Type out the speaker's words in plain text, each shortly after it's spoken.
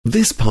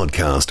This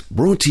podcast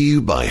brought to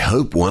you by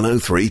Hope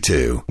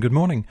 1032. Good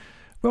morning.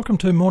 Welcome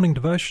to Morning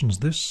Devotions.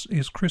 This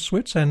is Chris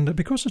Witts, and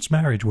because it's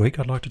Marriage Week,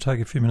 I'd like to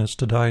take a few minutes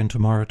today and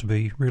tomorrow to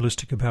be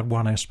realistic about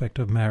one aspect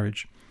of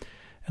marriage.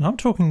 And I'm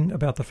talking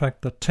about the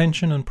fact that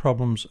tension and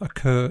problems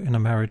occur in a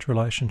marriage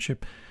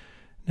relationship.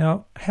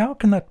 Now, how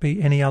can that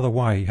be any other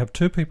way? You have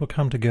two people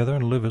come together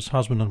and live as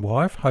husband and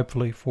wife,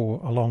 hopefully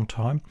for a long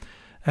time,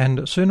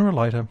 and sooner or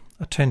later,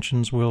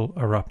 tensions will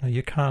erupt. Now,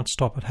 you can't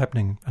stop it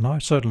happening, and I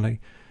certainly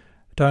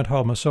don't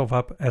hold myself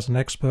up as an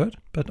expert,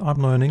 but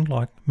I'm learning,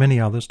 like many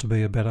others, to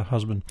be a better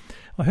husband.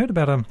 I heard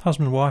about a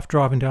husband and wife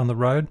driving down the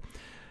road,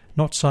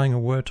 not saying a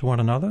word to one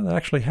another. They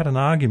actually had an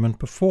argument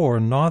before,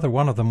 and neither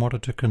one of them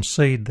wanted to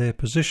concede their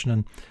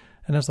position.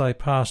 And as they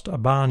passed a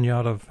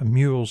barnyard of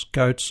mules,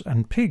 goats,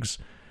 and pigs,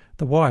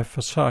 the wife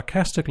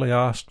sarcastically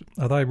asked,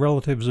 "Are they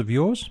relatives of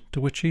yours?" To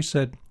which he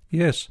said,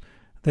 "Yes,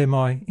 they're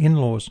my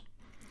in-laws."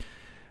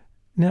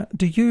 Now,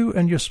 do you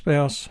and your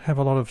spouse have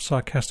a lot of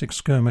sarcastic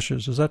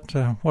skirmishes? Is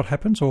that what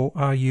happens, or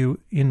are you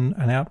in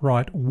an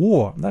outright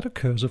war? That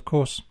occurs, of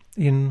course,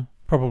 in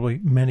probably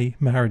many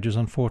marriages,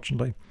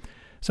 unfortunately.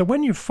 So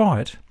when you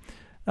fight,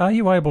 are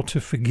you able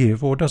to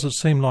forgive, or does it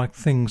seem like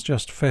things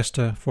just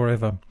fester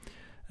forever?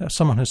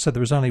 Someone has said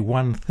there is only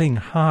one thing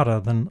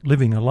harder than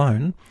living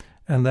alone,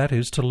 and that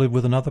is to live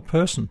with another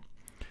person.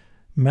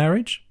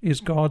 Marriage is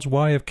God's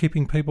way of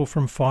keeping people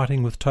from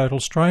fighting with total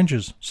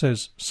strangers,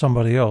 says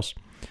somebody else.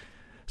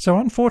 So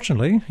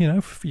unfortunately,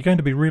 if you're going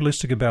to be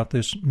realistic about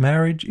this,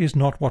 marriage is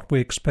not what we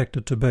expect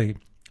it to be.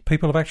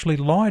 People have actually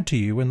lied to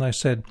you when they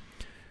said,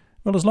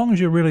 well, as long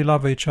as you really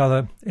love each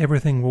other,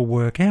 everything will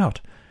work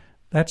out.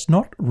 That's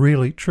not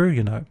really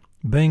true,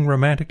 Being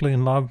romantically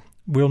in love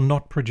will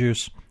not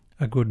produce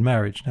a good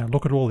marriage. Now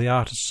look at all the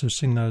artists who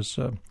sing those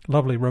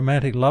lovely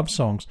romantic love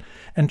songs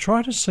and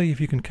try to see if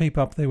you can keep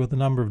up there with the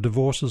number of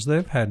divorces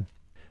they've had.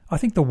 I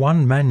think the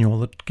one manual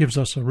that gives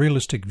us a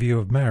realistic view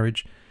of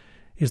marriage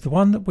is the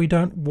one that we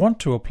don't want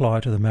to apply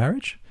to the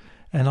marriage,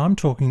 and I'm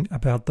talking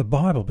about the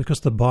Bible, because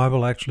the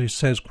Bible actually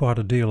says quite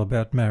a deal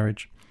about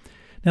marriage.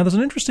 Now, there's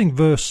an interesting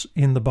verse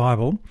in the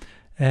Bible,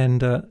 and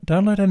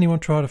don't let anyone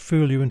try to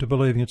fool you into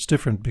believing it's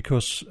different,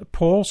 because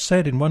Paul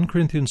said in 1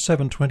 Corinthians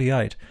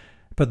 7:28,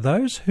 "But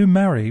those who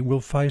marry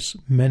will face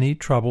many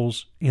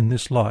troubles in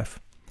this life."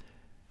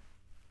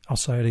 I'll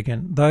say it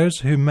again.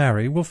 Those who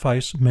marry will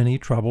face many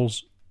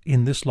troubles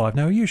in this life.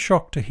 Now, are you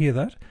shocked to hear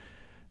that?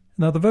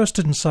 Now, the verse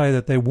didn't say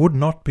that there would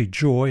not be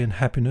joy and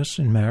happiness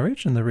in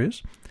marriage, and there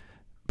is,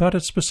 but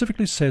it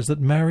specifically says that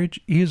marriage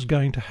is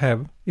going to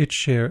have its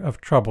share of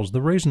troubles.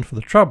 The reason for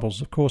the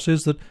troubles, of course,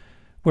 is that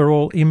we're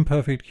all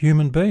imperfect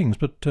human beings,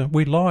 but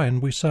we lie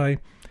and we say,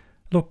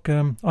 look,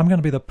 I'm going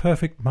to be the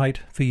perfect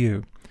mate for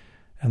you.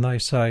 And they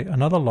say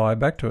another lie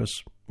back to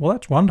us, well,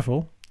 that's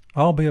wonderful,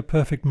 I'll be a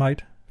perfect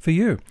mate for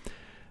you.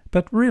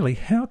 But really,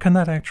 how can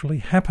that actually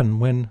happen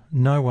when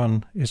no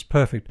one is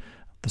perfect?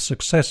 The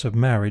success of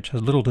marriage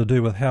has little to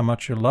do with how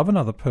much you love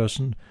another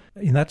person.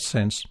 In that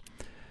sense,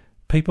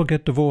 people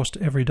get divorced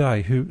every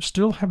day who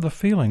still have the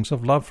feelings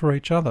of love for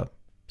each other.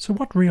 So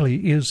what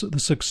really is the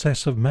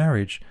success of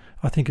marriage?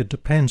 I think it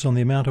depends on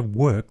the amount of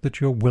work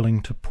that you're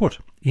willing to put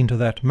into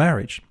that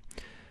marriage.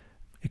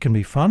 It can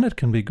be fun, it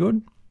can be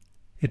good,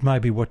 it may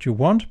be what you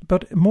want,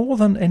 but more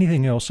than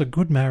anything else, a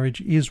good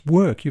marriage is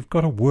work. You've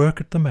got to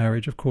work at the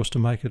marriage, of course, to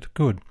make it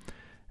good.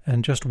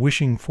 And just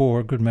wishing for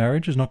a good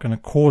marriage is not going to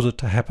cause it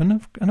to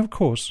happen. And of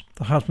course,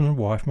 the husband and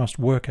wife must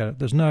work at it.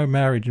 There's no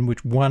marriage in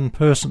which one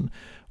person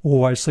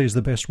always sees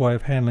the best way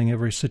of handling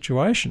every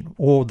situation,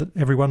 or that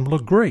everyone will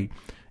agree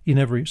in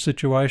every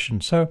situation.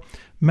 So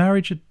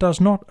marriage, it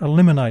does not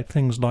eliminate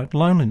things like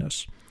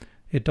loneliness.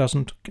 It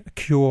doesn't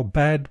cure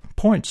bad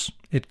points.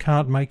 It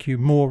can't make you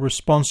more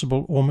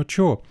responsible or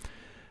mature.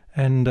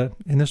 And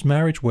in this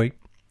marriage week,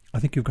 I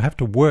think you have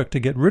to work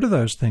to get rid of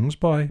those things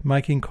by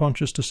making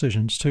conscious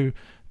decisions to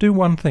do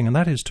one thing, and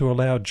that is to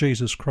allow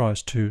Jesus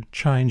Christ to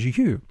change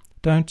you.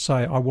 Don't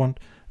say, I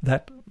want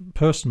that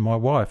person, my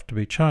wife, to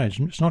be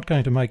changed. It's not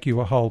going to make you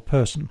a whole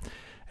person.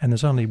 And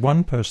there's only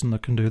one person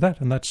that can do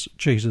that, and that's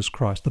Jesus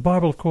Christ. The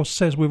Bible, of course,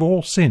 says we've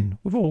all sinned.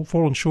 We've all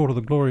fallen short of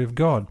the glory of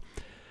God.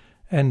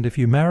 And if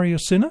you marry a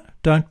sinner,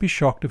 don't be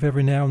shocked if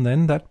every now and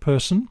then that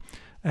person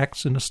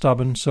acts in a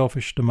stubborn,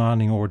 selfish,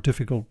 demanding, or a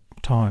difficult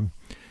time.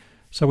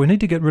 So we need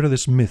to get rid of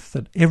this myth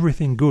that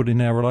everything good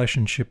in our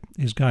relationship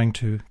is going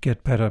to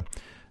get better.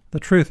 The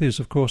truth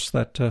is, of course,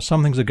 that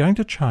some things are going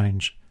to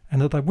change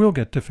and that they will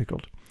get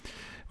difficult.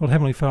 Well,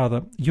 Heavenly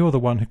Father, you're the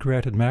one who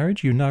created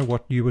marriage. You know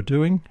what you are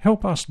doing.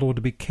 Help us, Lord,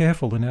 to be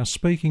careful in our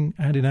speaking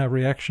and in our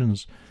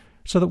reactions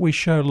so that we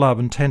show love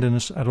and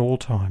tenderness at all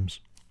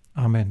times.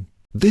 Amen.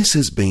 This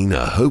has been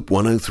a Hope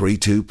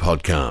 1032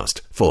 podcast.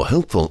 For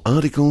helpful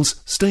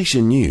articles,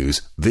 station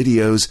news,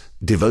 videos,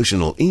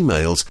 devotional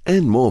emails,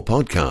 and more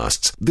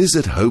podcasts,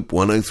 visit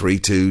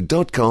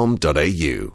hope1032.com.au.